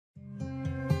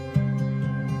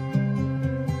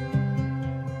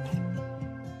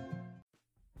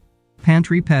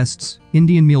Pantry pests,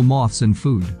 Indianmeal moths and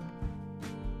food.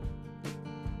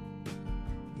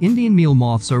 Indianmeal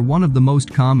moths are one of the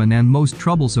most common and most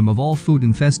troublesome of all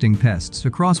food-infesting pests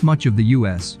across much of the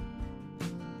US.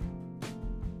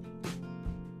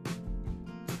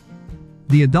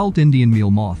 The adult Indianmeal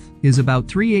moth is about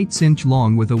 3/8 inch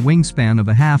long with a wingspan of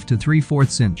 1/2 to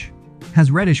 3/4 inch.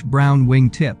 Has reddish-brown wing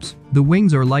tips, the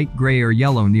wings are light gray or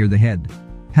yellow near the head.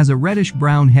 Has a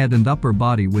reddish-brown head and upper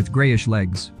body with grayish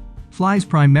legs. Flies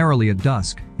primarily at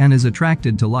dusk and is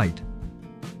attracted to light.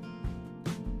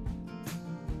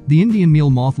 The Indianmeal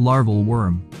moth larval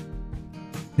worm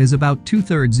is about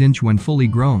 2/3 inch when fully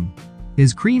grown.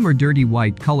 Is cream or dirty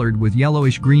white colored with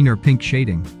yellowish green or pink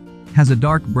shading. Has a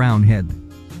dark brown head.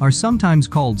 Are sometimes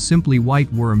called simply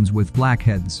white worms with black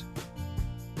heads.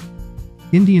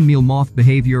 Indianmeal moth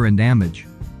behavior and damage.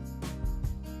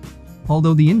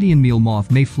 Although the Indianmeal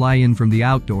moth may fly in from the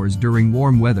outdoors during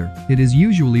warm weather, it is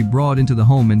usually brought into the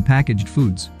home in packaged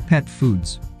foods, pet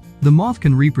foods. The moth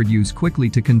can reproduce quickly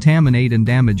to contaminate and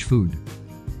damage food.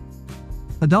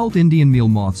 Adult Indianmeal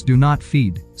moths do not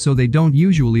feed, so they don't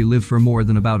usually live for more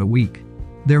than about a week.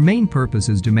 Their main purpose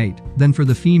is to mate, then for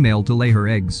the female to lay her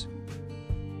eggs.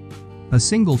 A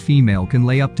single female can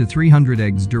lay up to 300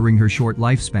 eggs during her short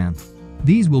lifespan.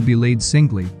 These will be laid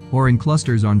singly, or in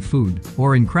clusters on food,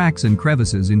 or in cracks and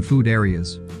crevices in food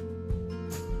areas.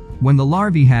 When the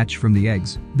larvae hatch from the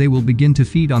eggs, they will begin to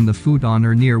feed on the food on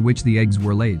or near which the eggs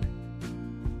were laid.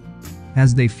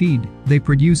 As they feed, they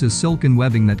produce a silken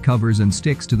webbing that covers and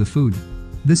sticks to the food.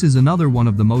 This is another one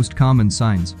of the most common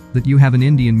signs that you have an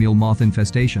Indianmeal moth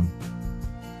infestation.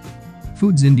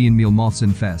 Foods Indianmeal moths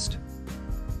infest.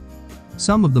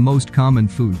 Some of the most common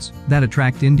foods that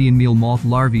attract Indianmeal moth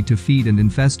larvae to feed and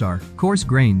infest are coarse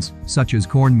grains, such as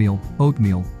cornmeal,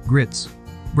 oatmeal, grits,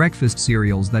 breakfast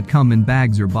cereals that come in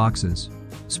bags or boxes,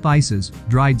 spices,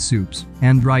 dried soups,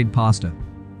 and dried pasta,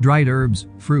 dried herbs,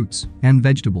 fruits, and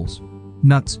vegetables,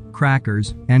 nuts,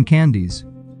 crackers, and candies,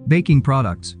 baking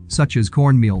products, such as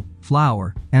cornmeal,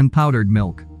 flour, and powdered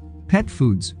milk, pet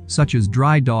foods, such as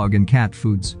dry dog and cat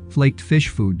foods, flaked fish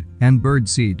food, and bird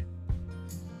seed.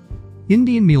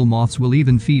 Indianmeal moths will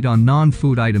even feed on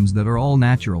non-food items that are all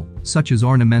natural, such as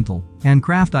ornamental and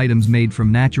craft items made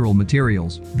from natural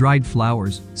materials, dried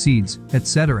flowers, seeds,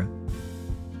 etc.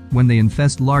 When they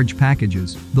infest large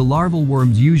packages, the larval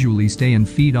worms usually stay and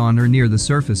feed on or near the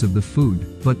surface of the food,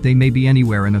 but they may be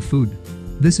anywhere in a food.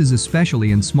 This is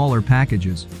especially in smaller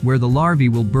packages, where the larvae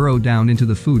will burrow down into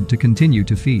the food to continue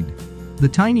to feed. The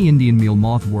tiny Indianmeal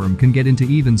moth worm can get into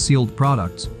even sealed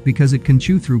products because it can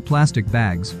chew through plastic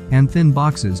bags and thin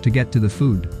boxes to get to the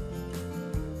food.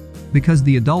 Because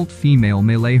the adult female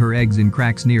may lay her eggs in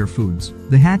cracks near foods,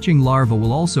 the hatching larvae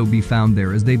will also be found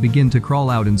there as they begin to crawl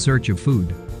out in search of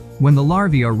food. When the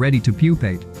larvae are ready to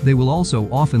pupate, they will also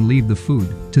often leave the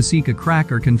food to seek a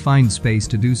crack or confined space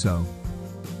to do so.